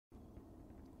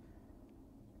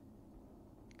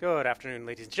Good afternoon,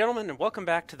 ladies and gentlemen, and welcome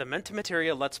back to the Mente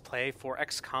Materia Let's Play for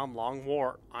XCOM Long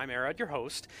War. I'm Arad, your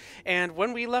host, and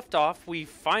when we left off, we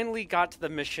finally got to the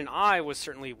mission I was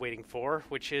certainly waiting for,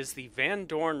 which is the Van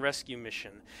Doorn rescue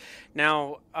mission.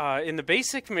 Now, in the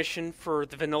basic mission for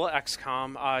the vanilla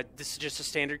XCOM, this is just a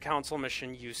standard council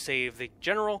mission. You save the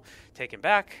general, take him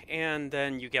back, and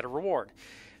then you get a reward.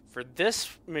 For this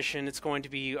mission, it's going to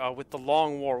be with the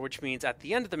Long War, which means at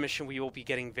the end of the mission, we will be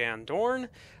getting Van Doorn,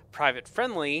 Private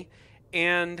Friendly,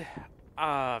 and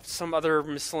some other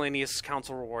miscellaneous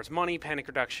council rewards. Money, panic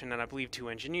reduction, and I believe 2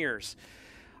 engineers.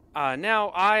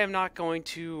 Now, I am not going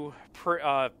to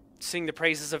sing the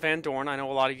praises of Van Doorn. I know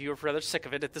a lot of you are rather sick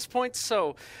of it at this point,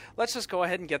 so let's just go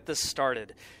ahead and get this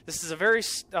started. This is a very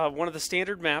one of the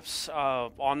standard maps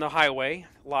on the highway.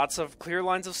 Lots of clear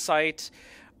lines of sight.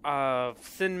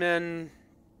 Thin men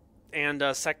and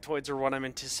sectoids are what I'm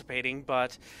anticipating,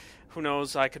 but who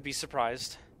knows, I could be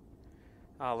surprised.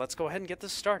 Let's go ahead and get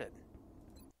this started.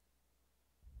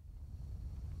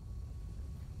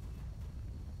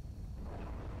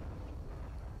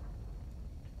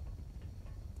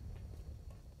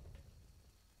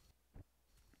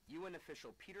 UN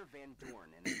official Peter Van Doorn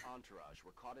and his entourage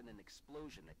were caught in an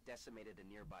explosion that decimated a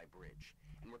nearby bridge,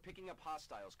 and we're picking up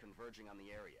hostiles converging on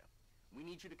the area. We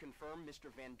need you to confirm Mr.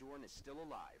 Van Doorn is still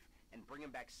alive, and bring him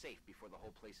back safe before the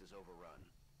whole place is overrun.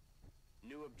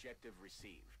 New objective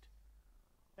received.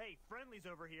 Hey, friendly's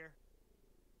over here.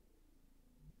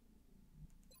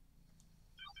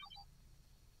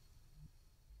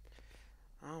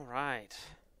 Alright.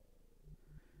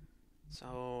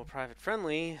 So, Private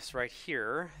Friendly is right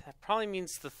here. That probably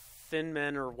means the thin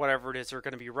men or whatever it is are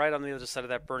going to be right on the other side of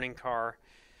that burning car.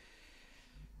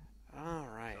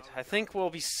 Alright, I think we'll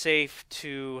be safe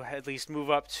to at least move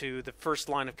up to the first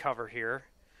line of cover here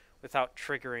without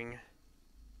triggering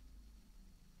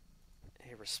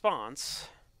a response.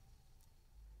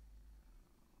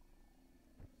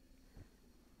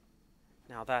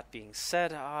 Now that being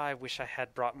said, I wish I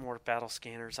had brought more battle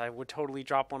scanners. I would totally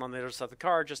drop one on the other side of the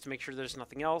car just to make sure there's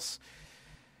nothing else.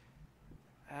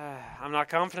 I'm not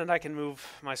confident I can move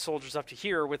my soldiers up to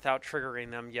here without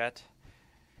triggering them yet.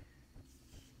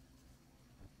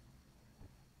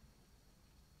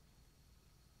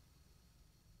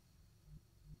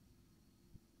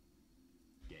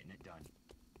 Getting it done.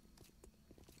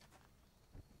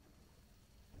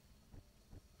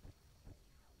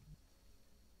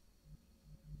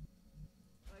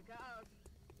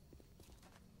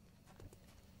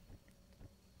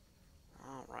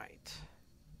 All right.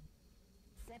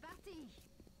 C'est parti.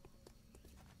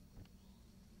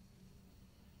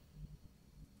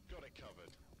 Got it covered.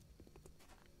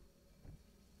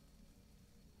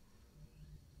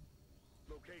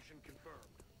 Location confirmed.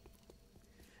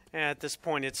 At this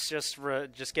point, it's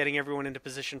just getting everyone into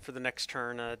position for the next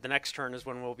turn. The next turn is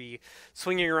when we'll be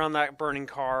swinging around that burning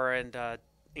car and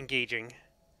engaging.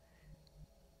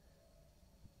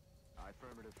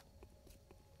 Affirmative.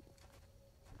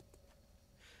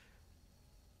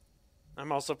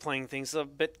 I'm also playing things a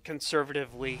bit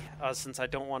conservatively, since I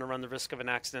don't want to run the risk of an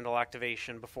accidental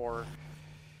activation before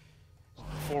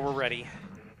we're ready.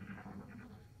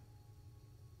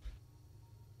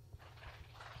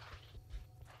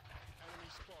 Enemy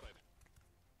spotted.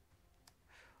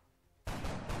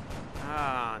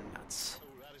 Ah, nuts. Oh,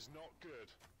 that is not good.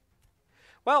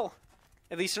 Well,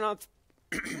 at least they're not.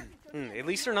 At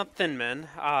least they're not thin men.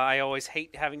 I always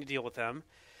hate having to deal with them.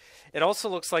 It also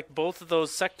looks like both of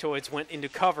those sectoids went into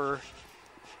cover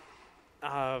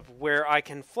where I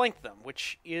can flank them,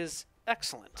 which is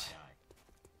excellent.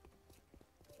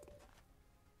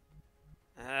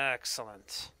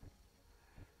 Excellent.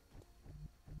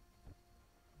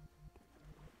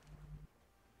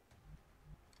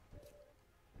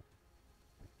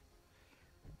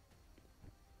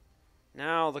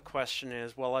 Now the question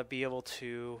is, will I be able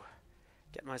to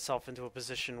get myself into a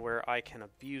position where I can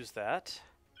abuse that?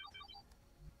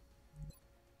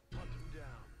 Hunt him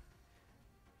down.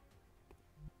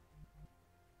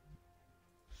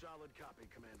 Solid copy,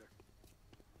 Commander.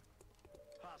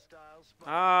 Hostiles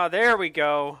spotted. Ah, there we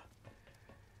go.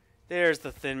 There's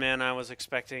the thin man I was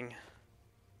expecting.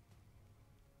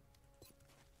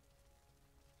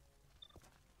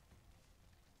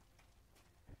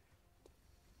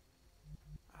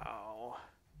 Oh.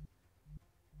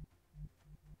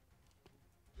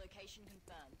 Location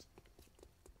confirmed.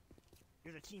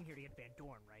 You're the team here to get Van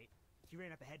Doorn, right? You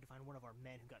ran up ahead to find one of our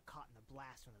men who got caught in the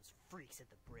blast from those freaks at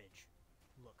the bridge.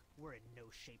 Look, we're in no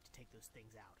shape to take those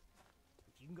things out.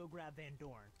 If you can go grab Van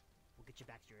Doorn, we'll get you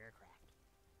back to your aircraft.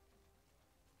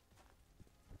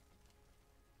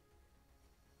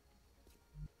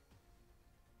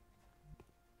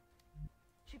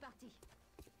 Je suis parti.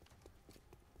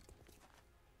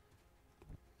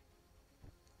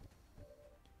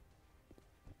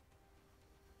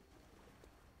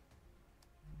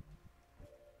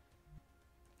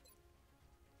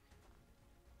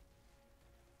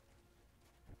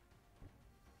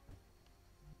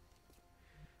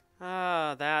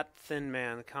 That thin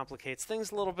man complicates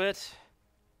things a little bit.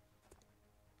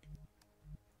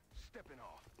 Stepping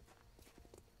off.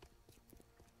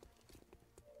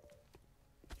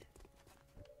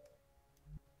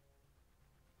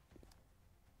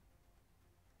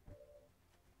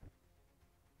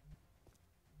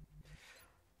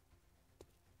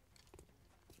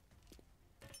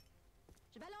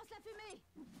 Je balance la fumée.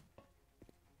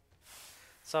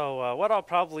 So what I'll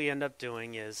probably end up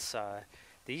doing is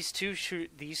these two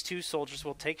soldiers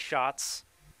will take shots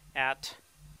at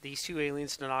these two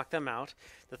aliens to knock them out.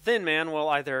 The thin man will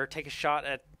either take a shot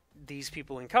at these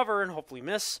people in cover and hopefully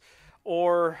miss,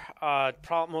 or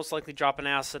most likely drop an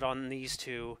acid on these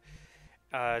two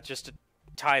just to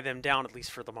tie them down, at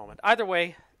least for the moment. Either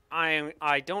way,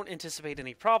 I don't anticipate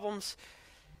any problems.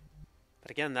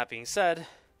 But again, that being said,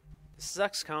 this is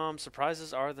XCOM.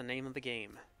 Surprises are the name of the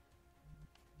game.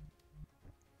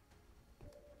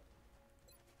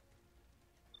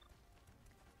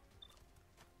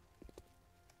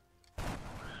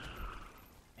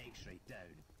 Straight down.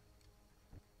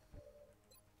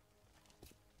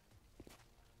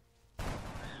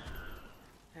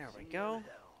 There we go.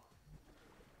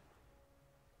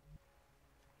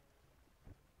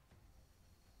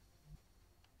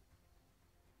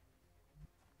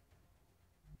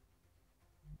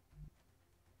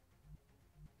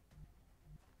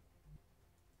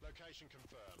 Location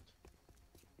confirmed.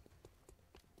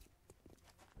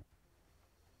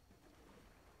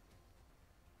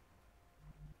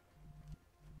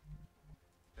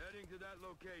 Heading to that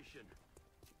location.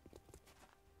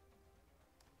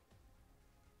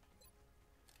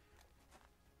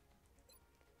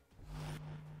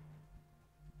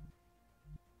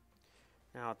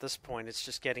 Now at this point, it's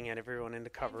just getting everyone into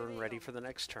cover and ready for the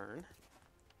next turn.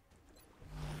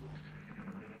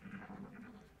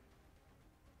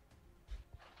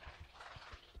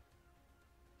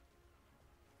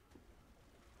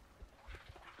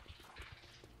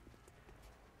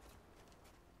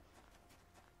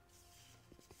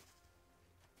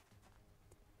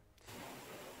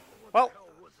 Well,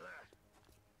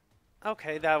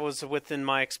 okay, that was within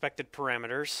my expected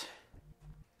parameters.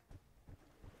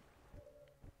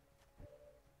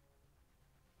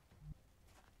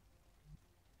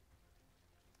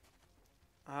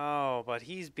 Oh, but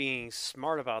he's being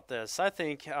smart about this. I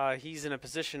think he's in a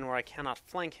position where I cannot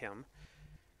flank him,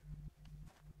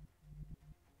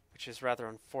 which is rather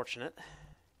unfortunate.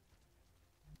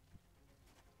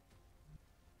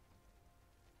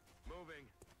 Moving.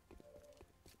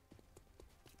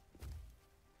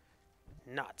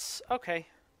 Nuts. Okay.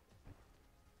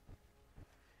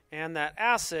 And that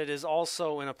acid is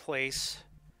also in a place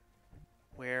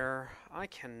where I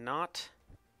cannot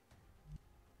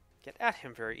get at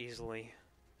him very easily.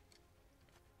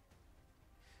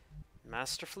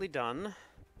 Masterfully done,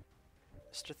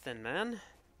 Mr. Thin Man.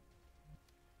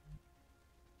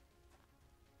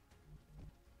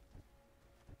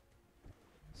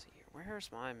 Let's see here.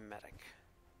 Where's my medic?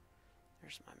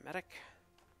 There's my medic.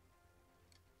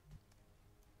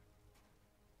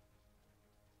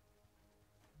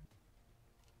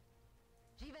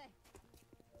 J'y vais.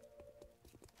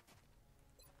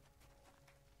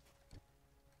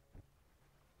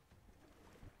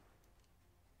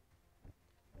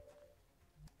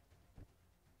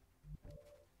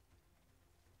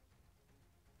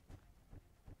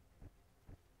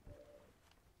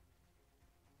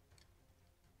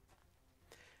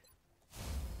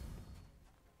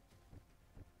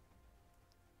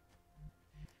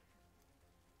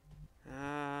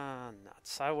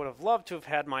 Nuts. I would have loved to have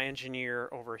had my engineer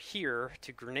over here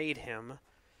to grenade him.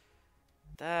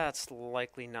 That's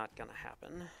likely not going to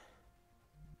happen.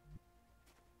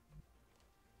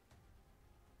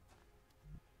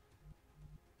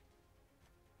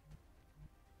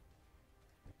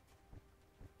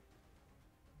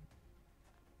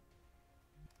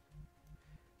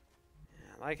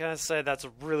 Like I said, that's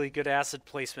a really good acid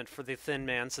placement for the Thin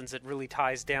Man, since it really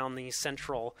ties down the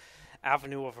central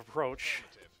avenue of approach.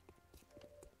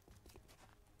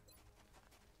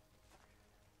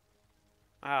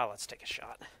 Let's take a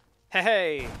shot.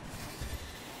 Hey!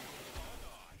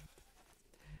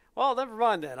 Well, never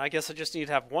mind then. I guess I just need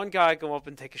to have one guy go up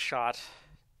and take a shot.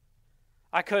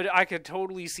 I could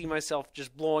totally see myself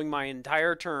just blowing my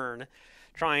entire turn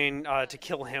trying to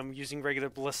kill him using regular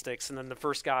ballistics, and then the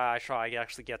first guy I try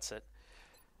actually gets it.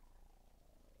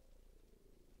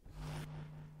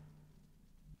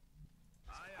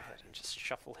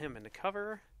 shuffle him into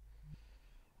cover.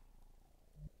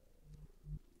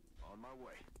 On my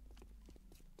way.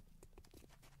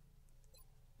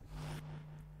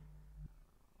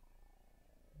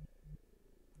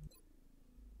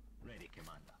 Ready,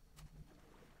 Commander.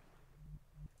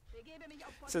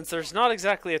 Since there's not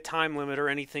exactly a time limit or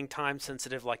anything time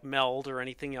sensitive like meld or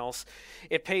anything else,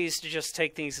 it pays to just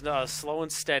take things slow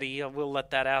and steady. We'll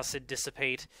let that acid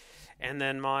dissipate, and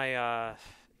then my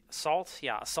salt,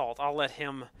 I'll let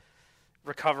him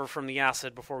recover from the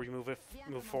acid before we move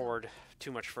forward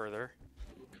too much further.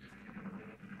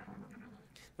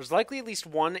 There's likely at least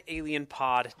one alien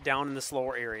pod down in this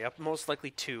lower area, most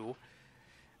likely two.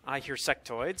 I hear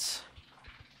sectoids.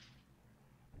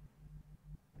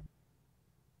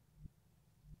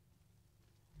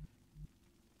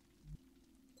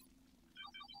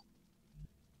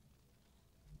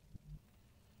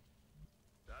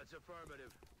 That's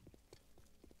affirmative.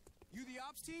 You the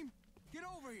ops team? Get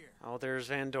over here. Oh, there's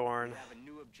Van Doorn. We have a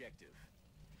new objective.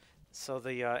 So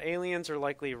the aliens are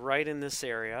likely right in this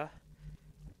area.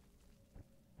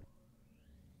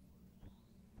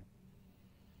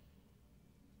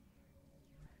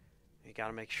 We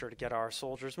gotta make sure to get our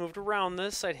soldiers moved around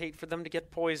this. I'd hate for them to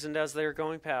get poisoned as they're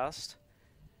going past.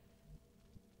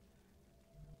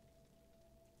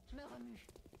 Je me remue.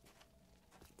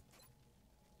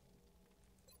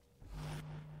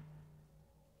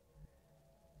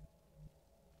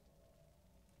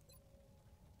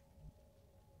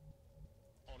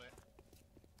 On it.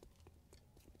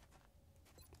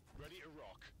 Ready to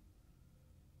rock.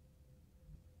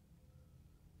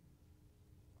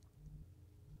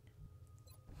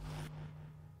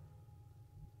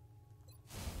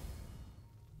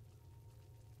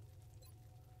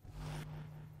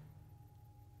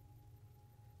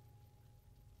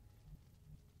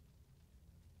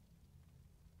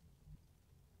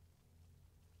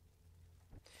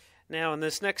 Now, in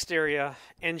this next area,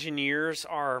 engineers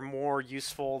are more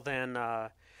useful than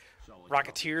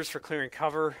rocketeers for clearing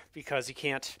cover, because you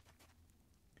can't,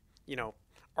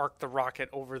 arc the rocket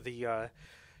over the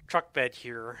truck bed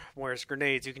here, whereas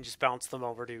grenades, you can just bounce them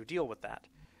over to deal with that.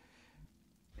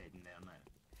 Heading down there.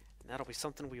 And that'll be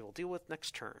something we will deal with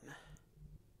next turn.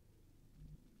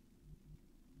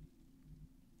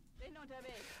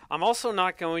 I'm also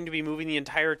not going to be moving the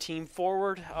entire team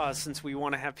forward, since we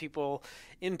want to have people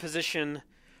in position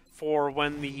for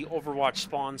when the Overwatch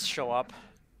spawns show up.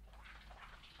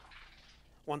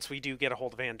 Once we do get a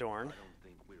hold of Van Doorn. I don't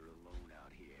think we're alone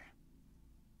out here.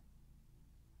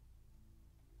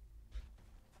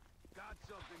 Got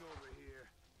something over here.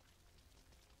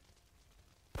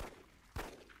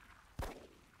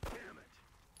 Damn it.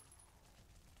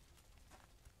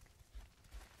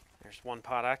 There's one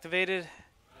pod activated.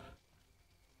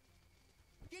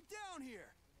 Get down here.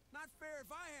 Not fair if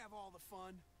I have all the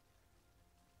fun.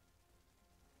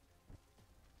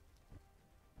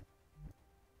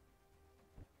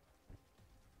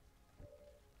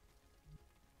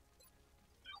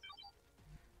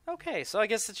 Okay, so I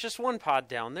guess it's just one pod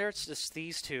down there. It's just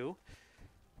these two.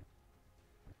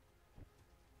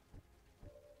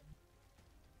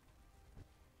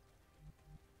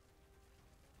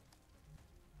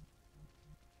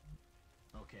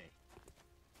 Okay.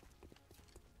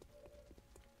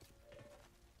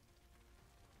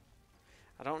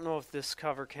 I don't know if this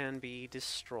cover can be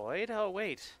destroyed. Oh,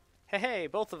 wait. Hey,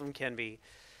 both of them can be.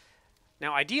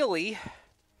 Now, ideally,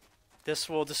 this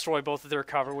will destroy both of their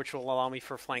cover, which will allow me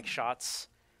for flank shots.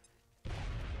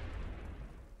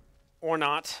 Or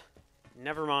not.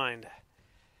 Never mind.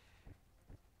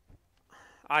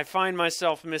 I find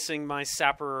myself missing my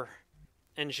sapper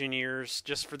engineers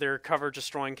just for their cover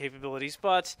destroying capabilities,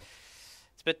 but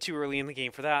it's a bit too early in the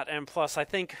game for that. And plus, I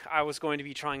think I was going to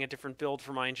be trying a different build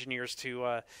for my engineers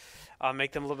to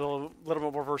make them a little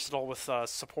bit more versatile with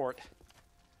support.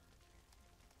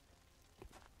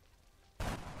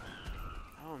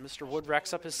 Oh, Mr. Wood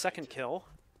racks up his second kill.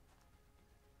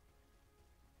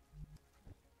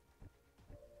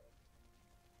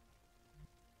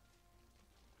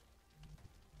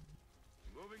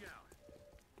 Moving out.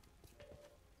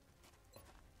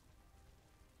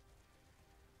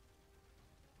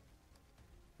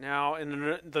 Now,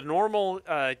 in the normal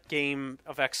game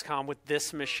of XCOM with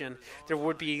this mission, there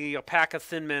would be a pack of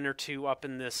thin men or two up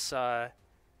in this upper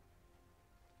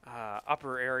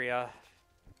area.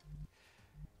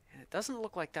 And it doesn't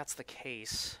look like that's the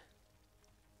case.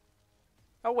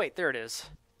 Oh, wait, there it is.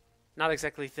 Not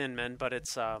exactly thin men, but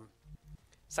it's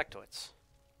sectoids.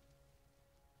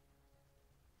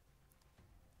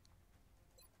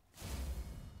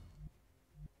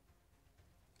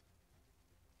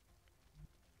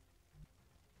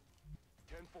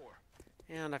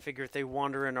 And I figure if they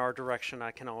wander in our direction,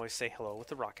 I can always say hello with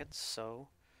the rockets, so...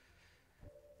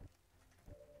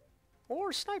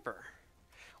 Or sniper.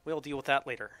 We'll deal with that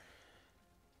later.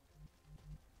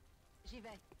 J'y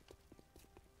vais.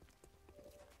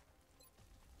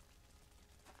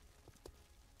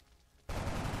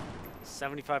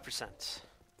 75%.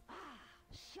 Ah,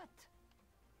 shit.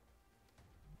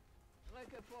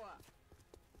 Rücke vor.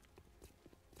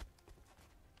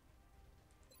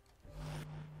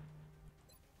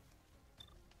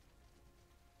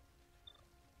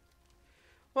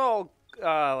 Well,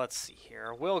 let's see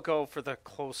here. We'll go for the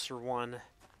closer one,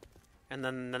 and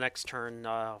then the next turn,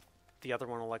 the other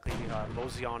one will likely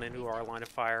mosey on into our line of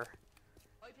fire.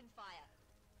 Open fire.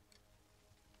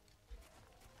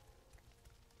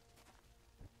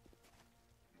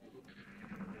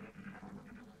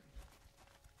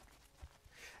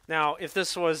 Now, if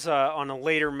this was on a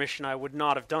later mission, I would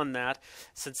not have done that,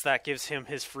 since that gives him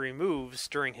his free moves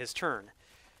during his turn.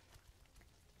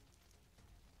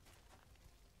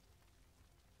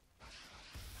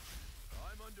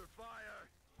 I'm under fire.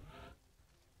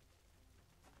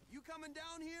 You coming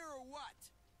down here or what?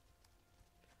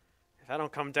 If I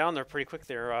don't come down there pretty quick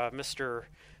there, Mr.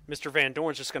 Van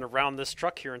Doorn's just going to round this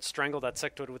truck here and strangle that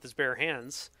sectoid with his bare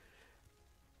hands.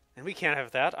 And we can't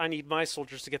have that. I need my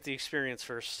soldiers to get the experience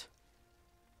first.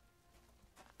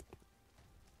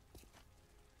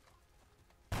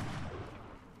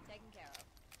 Taken care of.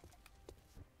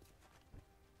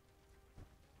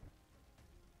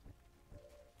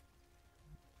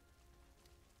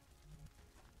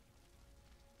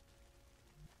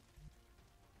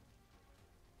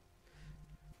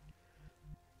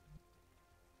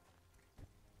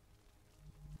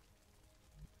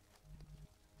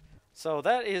 So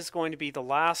that is going to be the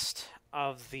last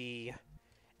of the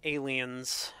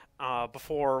aliens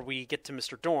before we get to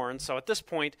Mr. Doorn. So at this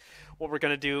point, what we're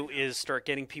going to do is start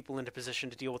getting people into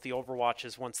position to deal with the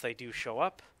Overwatches once they do show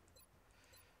up.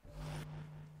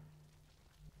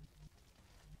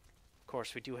 Of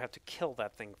course, we do have to kill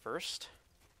that thing first.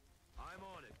 I'm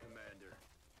on it, Commander.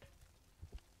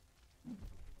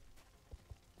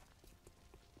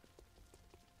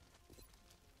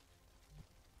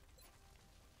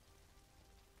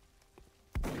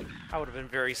 I would have been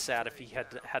very sad if he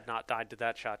had not died to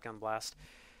that shotgun blast.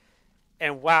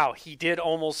 And wow, he did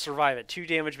almost survive it. 2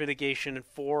 damage mitigation and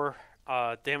 4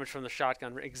 damage from the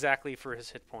shotgun, exactly for his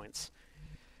hit points.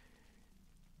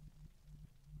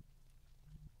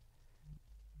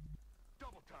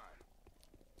 Double time.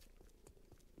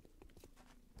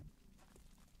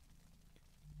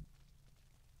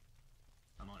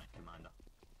 I'm on it, Commander.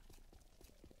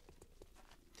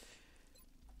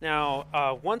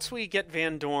 Now, once we get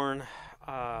Van Doorn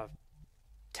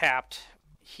tapped,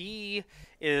 he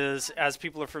is, as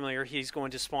people are familiar, he's going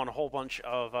to spawn a whole bunch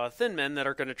of thin men that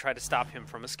are going to try to stop him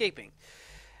from escaping.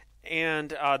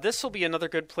 And this will be another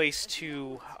good place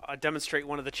to demonstrate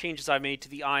one of the changes I made to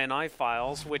the I&I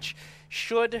files, which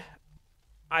should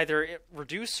either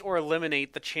reduce or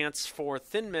eliminate the chance for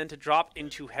thin men to drop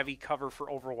into heavy cover for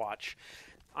Overwatch.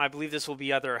 I believe this will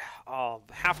be either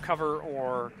half cover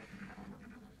or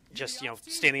just,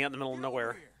 standing out in the middle of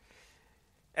nowhere.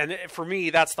 And for me,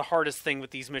 that's the hardest thing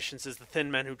with these missions, is the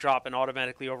thin men who drop and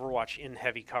automatically Overwatch in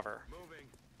heavy cover. Moving.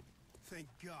 Thank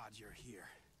God you're here.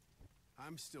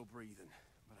 I'm still breathing,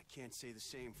 but I can't say the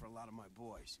same for a lot of my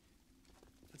boys.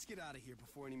 Let's get out of here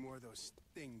before any more of those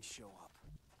things show up.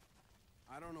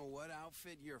 I don't know what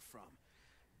outfit you're from,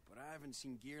 but I haven't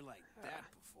seen gear like that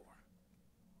before.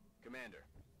 Commander,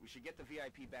 we should get the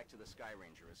VIP back to the Sky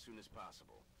Ranger as soon as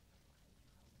possible.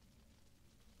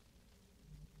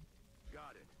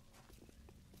 Got it.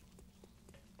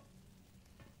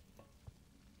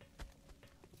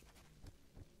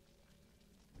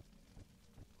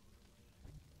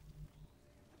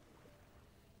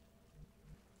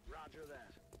 Roger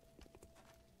that.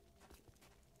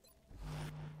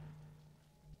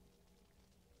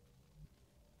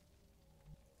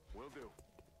 Will do.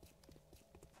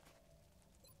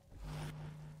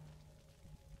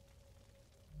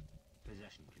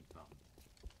 Possession confirmed.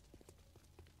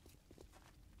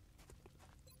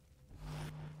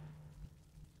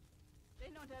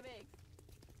 Bin unterwegs.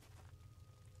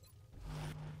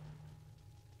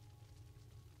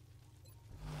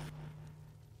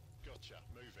 Gotcha.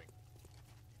 Moving.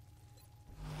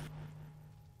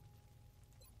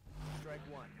 Strike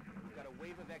one. We've got a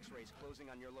wave of X-rays closing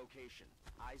on your location.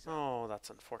 Eyes up. Oh, that's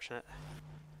unfortunate.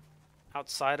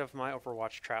 Outside of my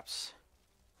Overwatch traps.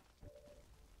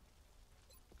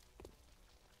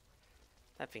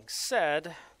 That being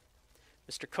said,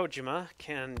 Mr. Kojima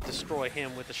can destroy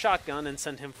him with a shotgun and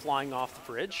send him flying off the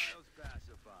bridge. Hostiles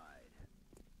pacified.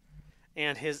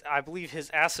 And I believe his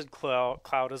acid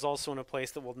cloud is also in a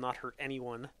place that will not hurt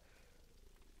anyone.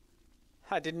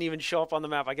 I didn't even show up on the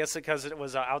map. I guess because it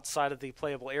was outside of the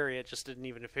playable area, it just didn't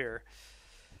even appear.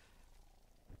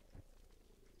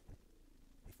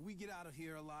 If we get out of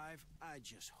here alive, I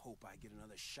just hope I get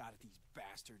another shot at these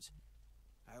bastards.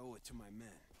 I owe it to my men.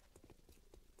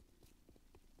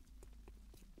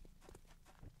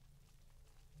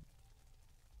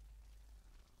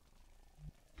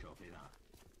 Copy that.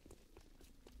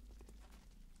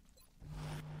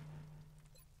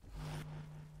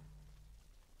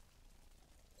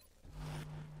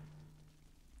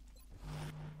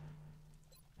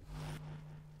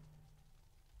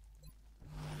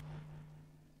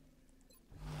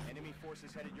 Enemy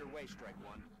forces headed your way, Strike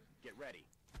One. Get ready.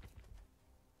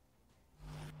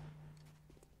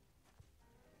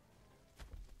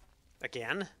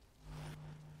 Again?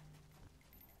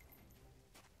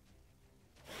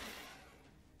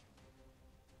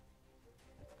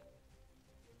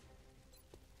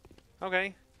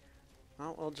 Okay.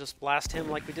 Well, we'll just blast him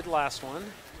like we did last one.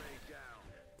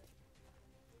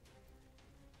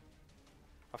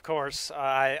 Of course,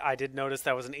 I did notice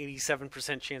that was an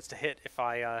 87% chance to hit. If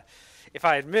I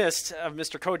had missed,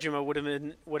 Mr. Kojima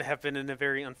would have been in a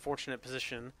very unfortunate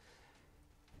position.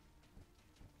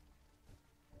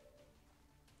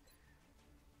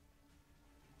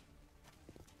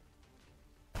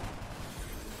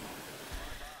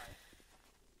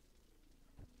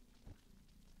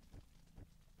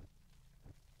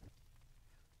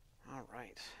 All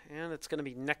right, and it's going to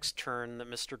be next turn that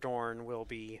Mr. Doorn will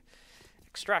be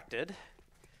extracted.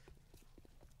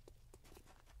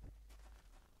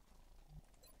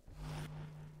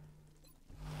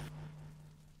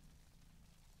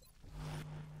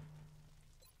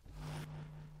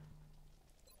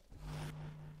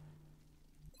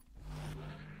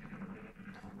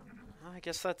 I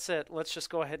guess that's it. Let's just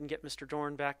go ahead and get Mr.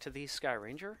 Doorn back to the Sky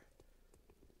Ranger.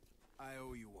 I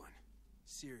owe you one.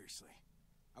 Seriously.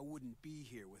 I wouldn't be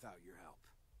here without your help.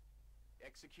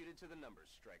 Executed to the numbers,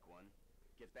 Strike One.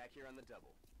 Get back here on the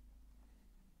double.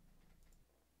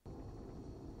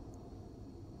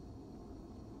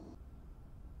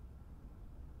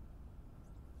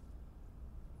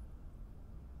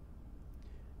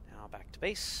 Now back to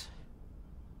base.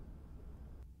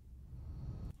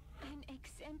 An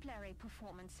exemplary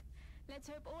performance. Let's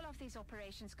hope all of these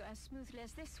operations go as smoothly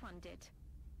as this one did.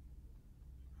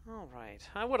 Alright,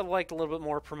 I would have liked a little bit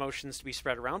more promotions to be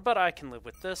spread around, but I can live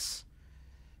with this.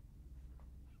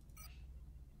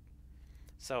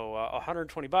 So,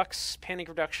 120 bucks, panic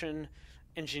reduction,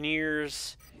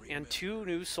 engineers, and 2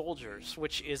 new soldiers,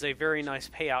 which is a very nice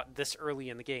payout this early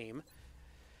in the game.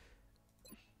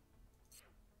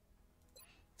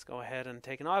 Let's go ahead and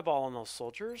take an eyeball on those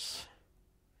soldiers.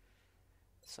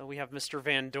 So we have Mr.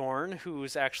 Van Doorn,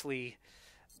 who's actually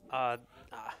the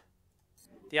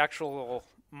actual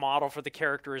model for the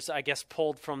character is, I guess,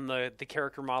 pulled from the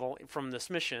character model from this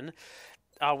mission.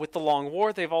 With the Long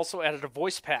War, they've also added a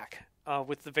voice pack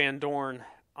with the Van Doorn.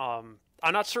 I'm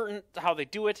not certain how they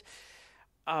do it,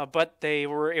 but they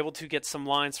were able to get some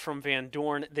lines from Van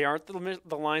Doorn. They aren't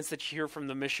the lines that you hear from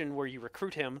the mission where you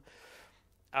recruit him,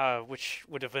 which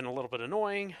would have been a little bit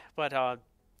annoying, but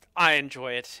I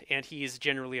enjoy it, and he's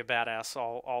generally a badass,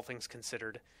 all things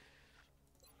considered.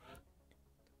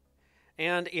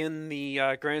 And in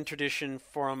the grand tradition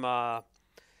from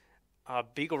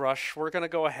Beagle Rush, we're going to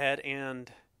go ahead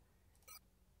and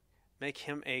make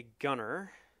him a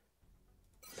gunner.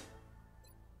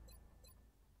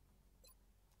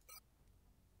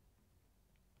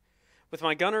 With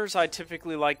my gunners, I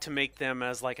typically like to make them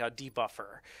as like a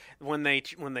debuffer. When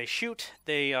they shoot,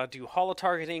 they do holo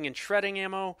targeting and shredding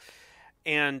ammo,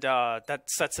 and that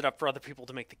sets it up for other people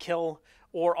to make the kill.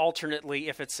 Or alternately,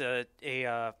 if it's a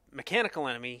mechanical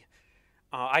enemy,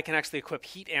 I can actually equip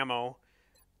heat ammo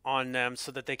on them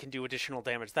so that they can do additional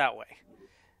damage that way.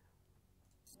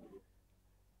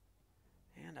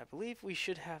 And I believe we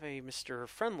should have a Mr.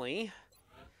 Friendly.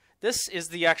 This is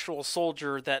the actual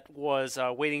soldier that was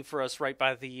waiting for us right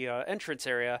by the entrance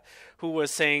area, who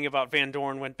was saying about Van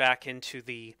Doorn went back into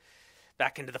the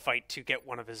fight to get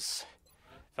one of his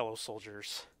fellow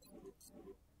soldiers.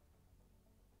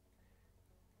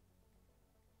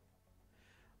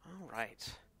 All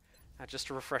right. Now, just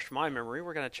to refresh my memory,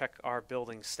 we're going to check our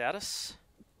building status.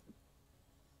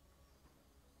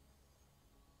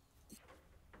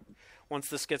 Once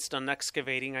this gets done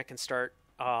excavating, I can start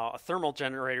a thermal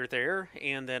generator there,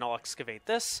 and then I'll excavate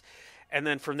this. And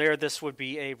then from there, this would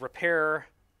be a repair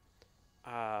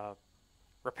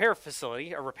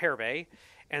facility, a repair bay.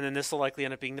 And then this will likely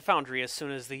end up being the foundry as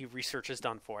soon as the research is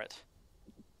done for it.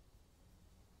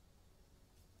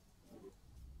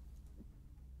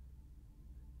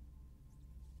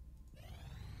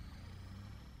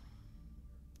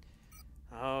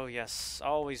 Oh, yes.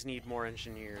 Always need more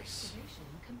engineers. Excavation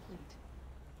complete.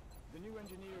 The new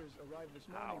engineers arrived this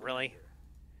morning. Oh, really? Commander.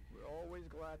 We're always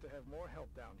glad to have more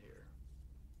help down here.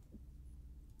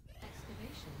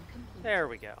 Excavation complete. There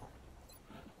we go.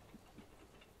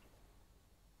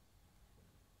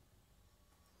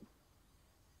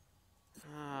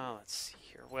 Let's see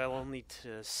here. Well, we'll need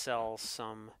to sell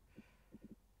some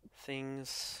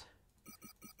things.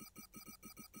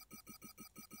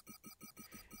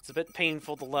 It's a bit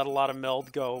painful to let a lot of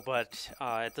meld go, but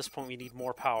at this point we need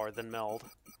more power than meld.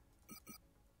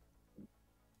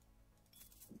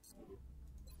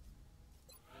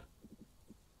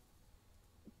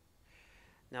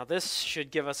 Now this should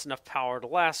give us enough power to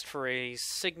last for a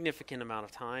significant amount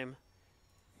of time,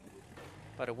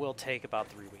 but it will take about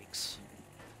 3 weeks.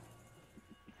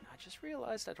 I just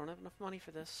realized I don't have enough money for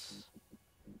this.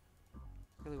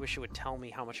 Really wish it would tell me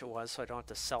how much it was so I don't have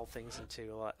to sell things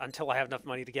until I have enough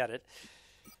money to get it.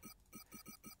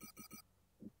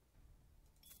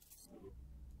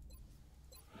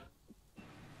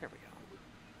 There we go.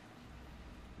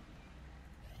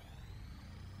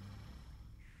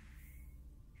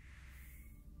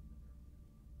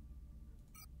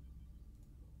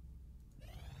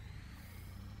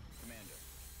 Commander,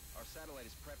 our satellite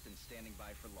is prepped and standing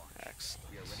by for launch. Excellent.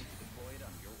 We are ready to deploy it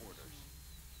on your orders.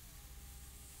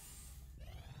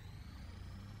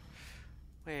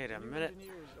 Wait a The new minute.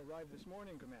 engineers arrived this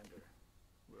morning, Commander.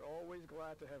 We're always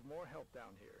glad to have more help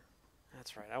down here.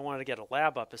 That's right. I wanted to get a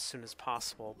lab up as soon as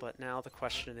possible, but now the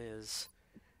question is,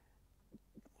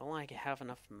 will I have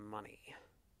enough money?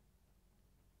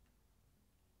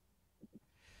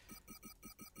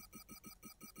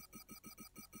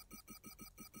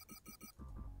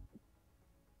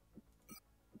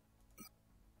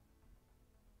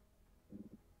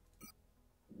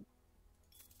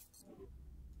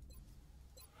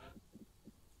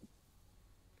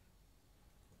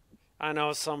 I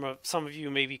know some of you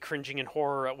may be cringing in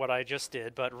horror at what I just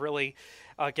did, but really,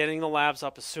 getting the labs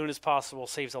up as soon as possible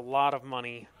saves a lot of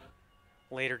money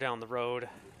later down the road.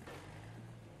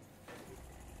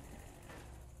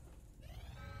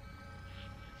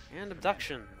 And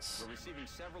abductions. We're receiving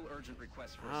several urgent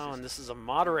requests for Oh, assistance. and this is a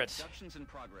moderate. Abductions in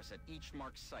progress at each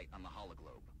marked site on the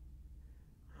hologlobe.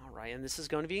 All right, and this is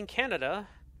going to be in Canada.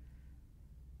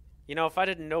 You know, if I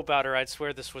didn't know better, I'd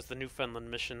swear this was the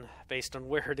Newfoundland mission based on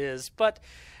where it is. But,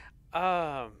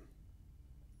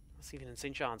 it's even in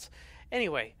St. John's.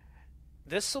 Anyway,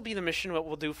 this will be the mission what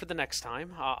we'll do for the next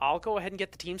time. I'll go ahead and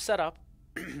get the team set up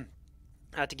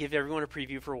to give everyone a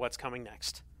preview for what's coming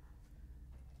next.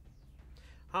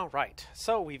 All right,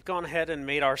 so we've gone ahead and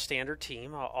made our standard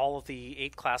team. All of the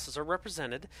 8 classes are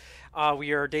represented.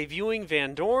 We are debuting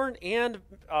Van Doorn and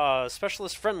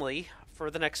Specialist Friendly for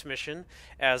the next mission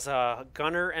as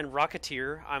Gunner and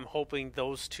Rocketeer. I'm hoping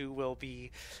those two will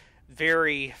be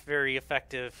very, very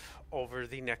effective over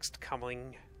the next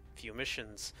coming few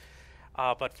missions.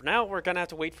 But for now, we're going to have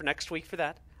to wait for next week for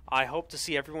that. I hope to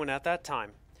see everyone at that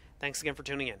time. Thanks again for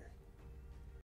tuning in.